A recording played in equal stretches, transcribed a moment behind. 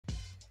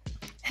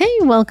Hey,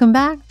 welcome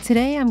back.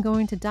 Today I'm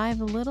going to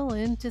dive a little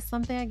into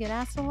something I get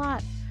asked a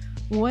lot.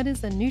 What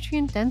is a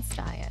nutrient dense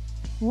diet?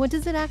 What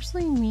does it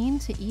actually mean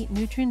to eat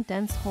nutrient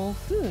dense whole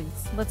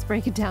foods? Let's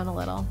break it down a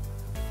little.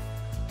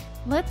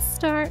 Let's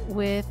start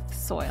with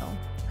soil.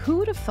 Who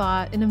would have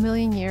thought in a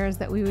million years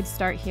that we would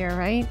start here,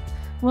 right?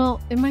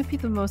 Well, it might be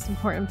the most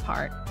important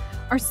part.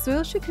 Our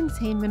soil should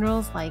contain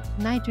minerals like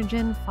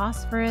nitrogen,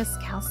 phosphorus,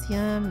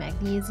 calcium,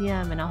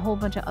 magnesium, and a whole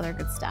bunch of other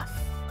good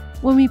stuff.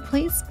 When we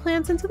place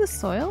plants into the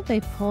soil, they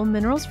pull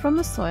minerals from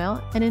the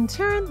soil, and in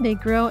turn, they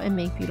grow and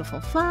make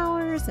beautiful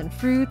flowers and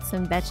fruits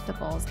and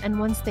vegetables. And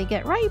once they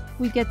get ripe,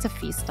 we get to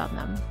feast on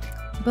them.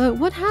 But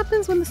what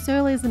happens when the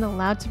soil isn't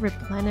allowed to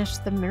replenish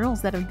the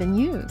minerals that have been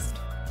used?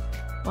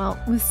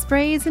 Well, with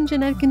sprays and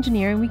genetic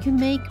engineering, we can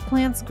make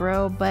plants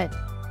grow, but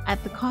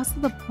at the cost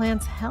of the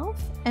plant's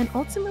health and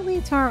ultimately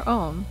to our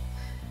own.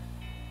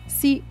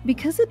 See,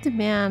 because of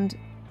demand,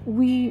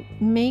 we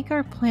make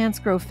our plants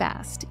grow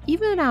fast,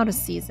 even out of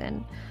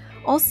season.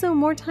 Also,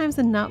 more times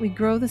than not, we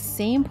grow the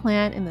same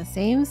plant in the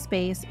same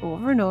space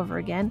over and over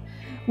again,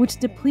 which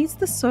depletes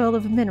the soil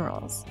of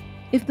minerals.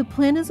 If the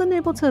plant is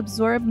unable to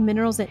absorb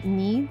minerals it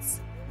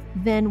needs,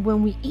 then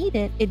when we eat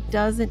it, it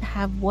doesn't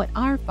have what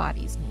our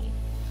bodies need.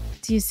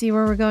 Do you see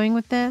where we're going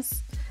with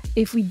this?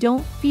 If we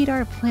don't feed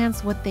our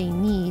plants what they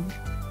need,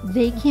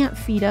 they can't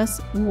feed us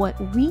what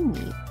we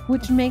need,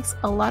 which makes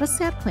a lot of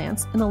sad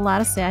plants and a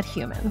lot of sad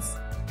humans.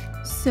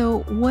 So,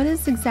 what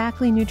is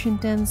exactly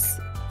nutrient-dense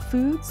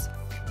foods?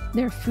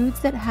 They're foods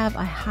that have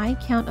a high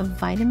count of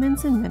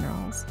vitamins and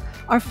minerals.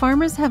 Our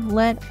farmers have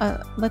let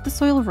the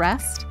soil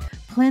rest,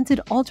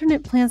 planted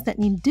alternate plants that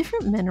need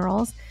different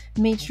minerals,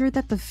 made sure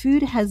that the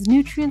food has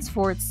nutrients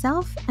for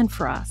itself and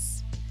for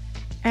us.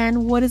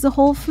 And what is a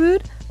whole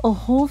food? A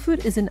whole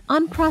food is an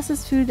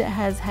unprocessed food that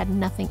has had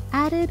nothing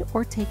added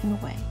or taken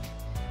away,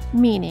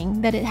 meaning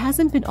that it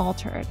hasn't been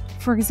altered.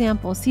 For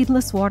example,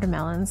 seedless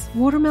watermelons.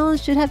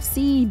 Watermelons should have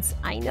seeds.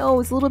 I know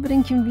it's a little bit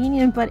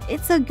inconvenient, but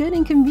it's a good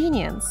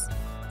inconvenience.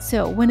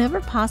 So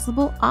whenever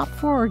possible, opt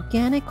for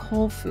organic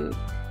whole food.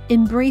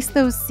 Embrace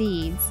those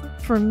seeds.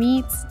 For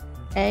meats,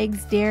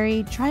 eggs,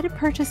 dairy, try to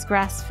purchase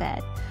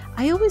grass-fed.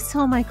 I always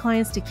tell my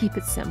clients to keep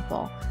it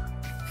simple.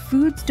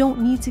 Foods don't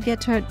need to get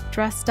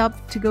dressed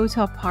up to go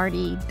to a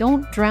party.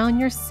 Don't drown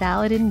your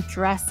salad in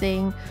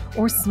dressing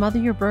or smother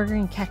your burger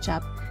in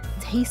ketchup.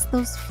 Taste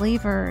those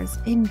flavors.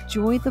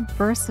 Enjoy the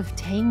bursts of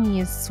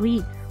tangy or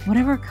sweet,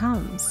 whatever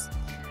comes.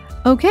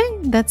 Okay,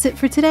 that's it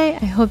for today.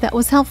 I hope that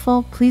was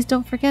helpful. Please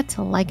don't forget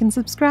to like and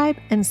subscribe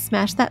and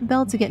smash that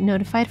bell to get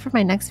notified for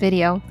my next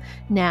video.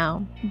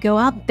 Now, go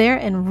out there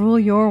and rule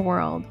your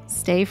world.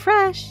 Stay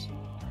fresh.